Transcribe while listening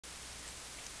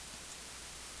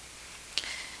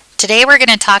Today we're going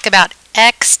to talk about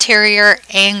exterior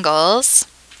angles.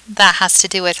 That has to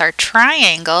do with our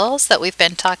triangles that we've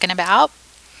been talking about.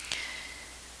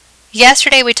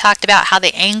 Yesterday we talked about how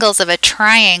the angles of a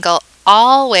triangle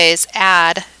always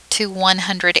add to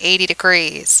 180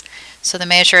 degrees. So the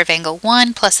measure of angle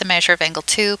 1 plus the measure of angle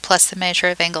 2 plus the measure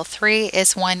of angle 3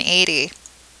 is 180.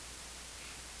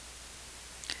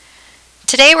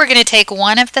 Today we're going to take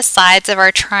one of the sides of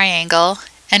our triangle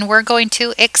and we're going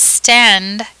to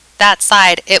extend that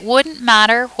side. It wouldn't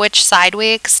matter which side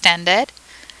we extended,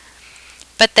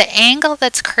 but the angle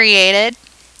that's created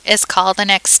is called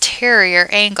an exterior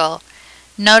angle.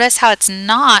 Notice how it's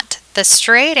not the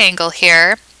straight angle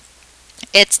here,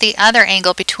 it's the other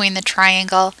angle between the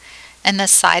triangle and the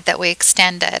side that we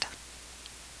extended.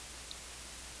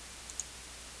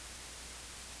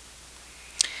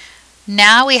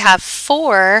 Now we have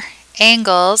 4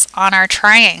 angles on our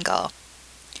triangle.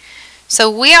 So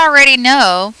we already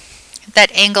know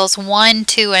that angles 1,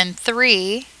 2, and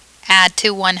 3 add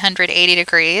to 180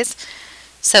 degrees.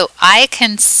 So I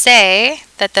can say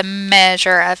that the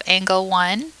measure of angle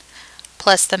 1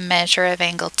 plus the measure of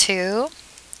angle 2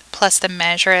 plus the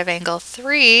measure of angle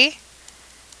 3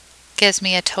 gives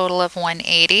me a total of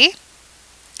 180.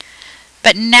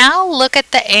 But now look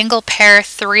at the angle pair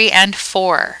 3 and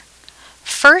 4.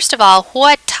 First of all,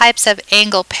 what types of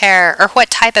angle pair, or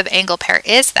what type of angle pair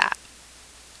is that?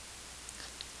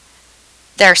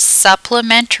 They're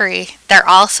supplementary. They're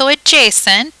also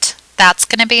adjacent. That's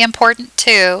going to be important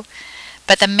too.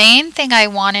 But the main thing I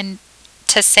wanted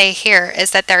to say here is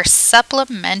that they're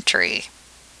supplementary,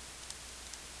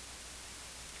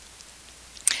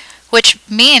 which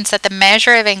means that the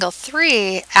measure of angle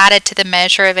 3 added to the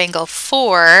measure of angle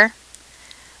 4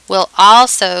 will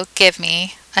also give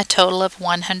me a total of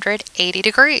 180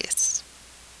 degrees.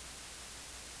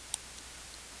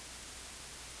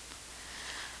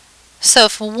 So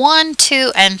if 1,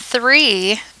 2, and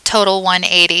 3 total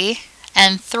 180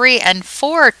 and 3 and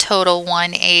 4 total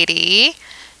 180,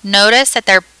 notice that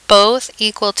they're both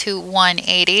equal to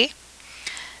 180.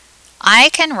 I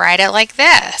can write it like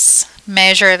this.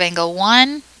 Measure of angle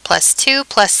 1 plus 2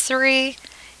 plus 3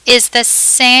 is the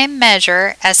same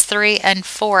measure as 3 and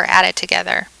 4 added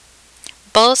together.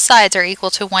 Both sides are equal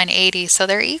to 180, so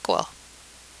they're equal.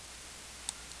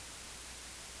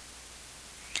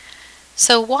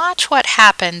 So watch what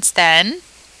happens then.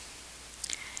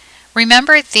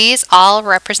 Remember, these all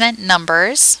represent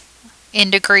numbers,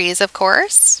 in degrees of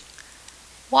course.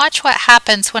 Watch what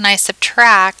happens when I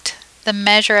subtract the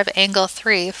measure of angle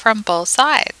 3 from both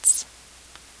sides.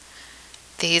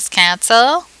 These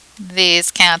cancel,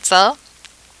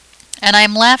 and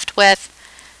I'm left with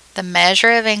the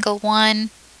measure of angle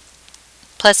 1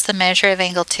 plus the measure of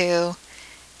angle 2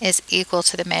 is equal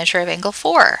to the measure of angle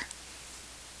 4.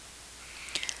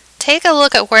 Take a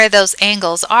look at where those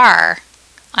angles are.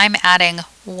 I'm adding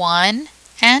 1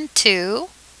 and 2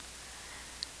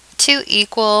 to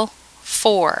equal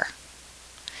 4.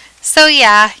 So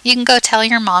yeah, you can go tell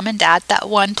your mom and dad that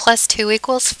 1 plus 2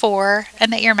 equals 4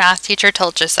 and that your math teacher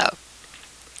told you so.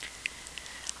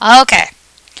 Okay,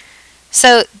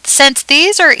 so since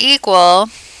these are equal,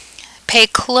 pay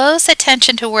close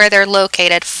attention to where they're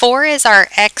located. 4 is our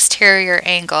exterior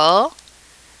angle,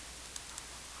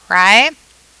 right?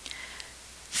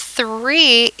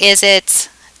 3 is its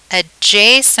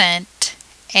adjacent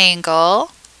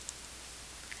angle,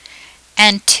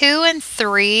 and 2 and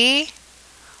 3,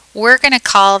 we're going to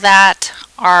call that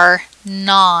our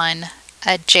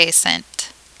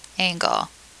non-adjacent angle.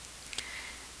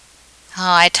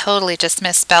 Oh, I totally just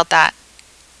misspelled that.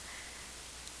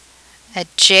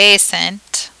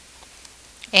 Adjacent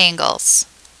angles.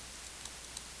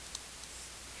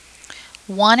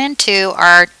 1 and 2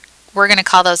 are, we're going to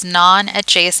call those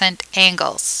non-adjacent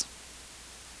angles.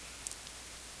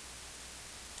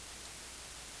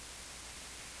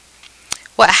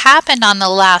 What happened on the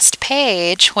last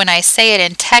page, when I say it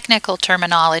in technical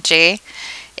terminology,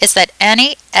 is that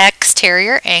any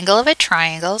exterior angle of a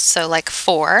triangle, so like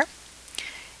 4,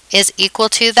 is equal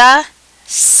to the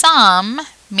sum,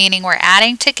 meaning we're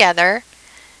adding together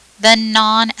the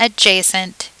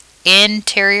non-adjacent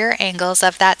interior angles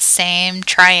of that same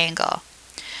triangle.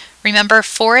 Remember,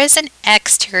 4 is an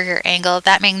exterior angle.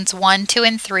 That means 1, 2,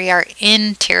 and 3 are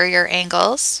interior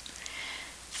angles.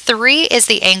 3 is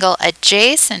the angle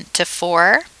adjacent to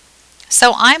 4.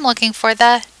 So I'm looking for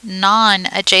the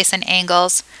non-adjacent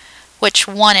angles, which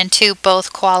 1 and 2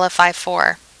 both qualify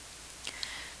for.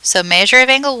 So measure of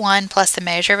angle 1 plus the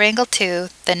measure of angle 2,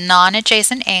 the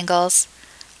non-adjacent angles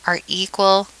are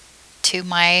equal to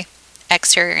my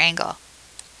exterior angle.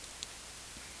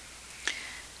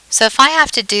 So if I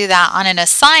have to do that on an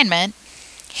assignment,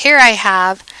 here I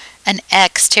have an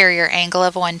exterior angle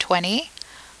of 120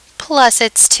 plus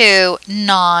its two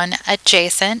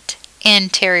non-adjacent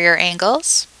interior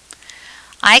angles.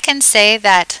 I can say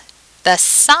that the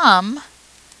sum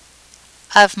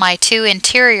of my two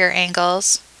interior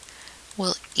angles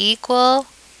will equal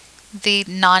the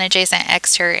non-adjacent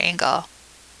exterior angle.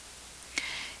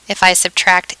 If I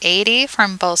subtract 80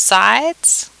 from both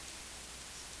sides,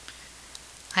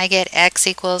 I get x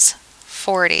equals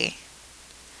 40.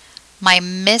 My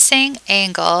missing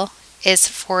angle is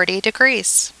 40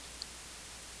 degrees.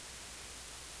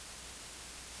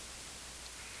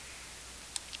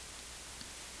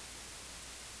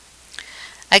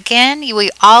 Again, we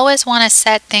always want to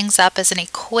set things up as an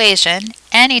equation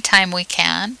anytime we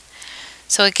can.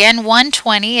 So again,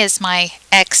 120 is my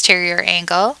exterior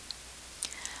angle.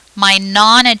 My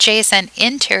non-adjacent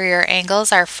interior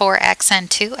angles are 4x and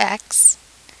 2x.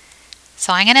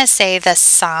 So I'm going to say the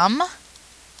sum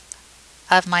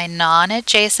of my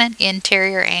non-adjacent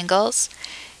interior angles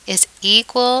is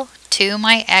equal to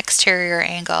my exterior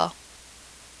angle.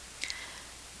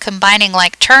 Combining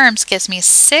like terms gives me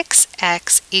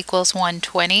 6x equals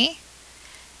 120,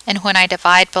 and when I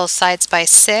divide both sides by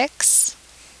 6,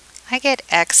 I get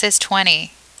x is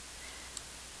 20.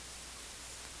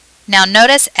 Now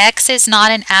notice x is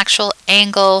not an actual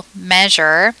angle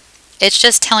measure, it's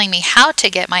just telling me how to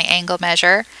get my angle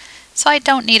measure, so I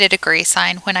don't need a degree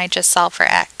sign when I just solve for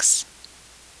x.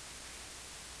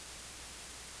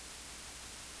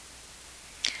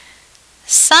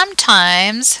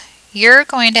 Sometimes you're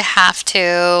going to have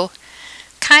to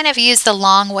kind of use the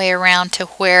long way around to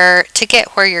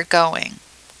get where you're going.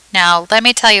 Now, let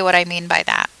me tell you what I mean by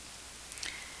that.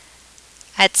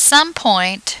 At some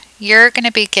point, you're going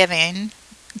to be given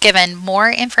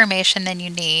more information than you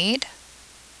need,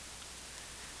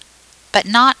 but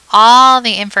not all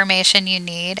the information you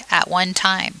need at one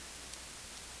time.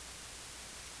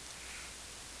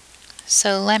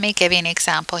 So let me give you an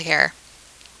example here.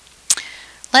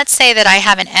 Let's say that I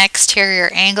have an exterior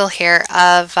angle here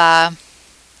of,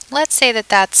 let's say that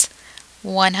that's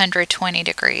 120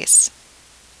 degrees.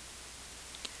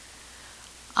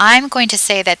 I'm going to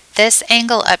say that this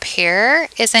angle up here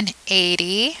is an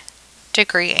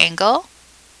 80-degree angle.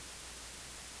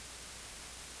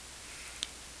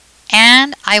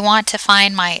 And I want to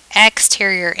find my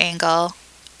exterior angle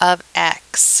of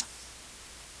x.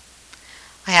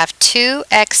 I have two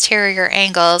exterior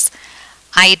angles.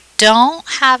 I don't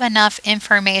have enough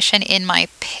information in my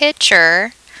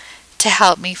picture to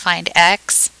help me find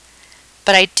x,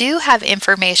 but I do have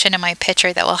information in my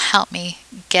picture that will help me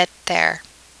get there.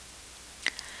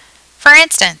 For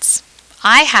instance,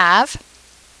 I have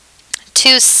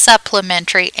two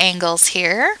supplementary angles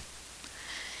here.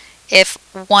 If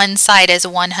one side is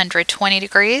 120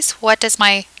 degrees, what does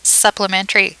my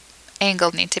supplementary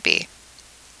angle need to be?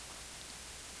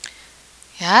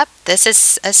 Yep, this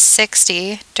is a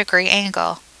 60-degree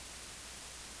angle.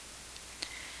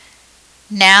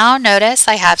 Now notice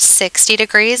I have 60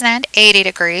 degrees and 80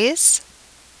 degrees.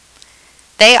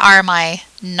 They are my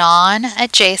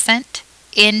non-adjacent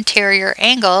interior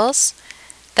angles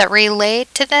that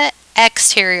relate to the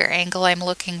exterior angle I'm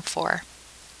looking for.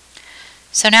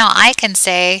 So now I can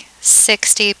say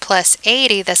 60 plus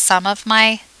 80, the sum of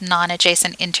my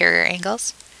non-adjacent interior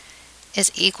angles,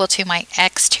 is equal to my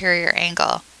exterior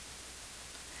angle.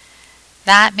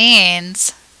 That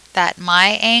means that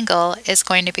my angle is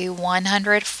going to be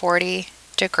 140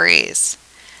 degrees.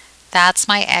 That's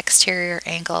my exterior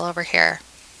angle over here.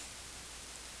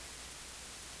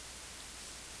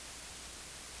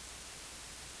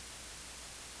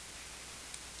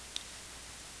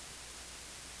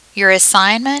 Your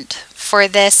assignment for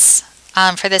this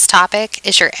topic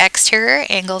is your exterior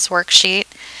angles worksheet.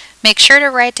 Make sure to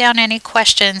write down any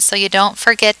questions so you don't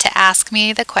forget to ask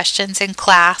me the questions in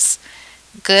class.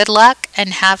 Good luck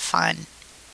and have fun.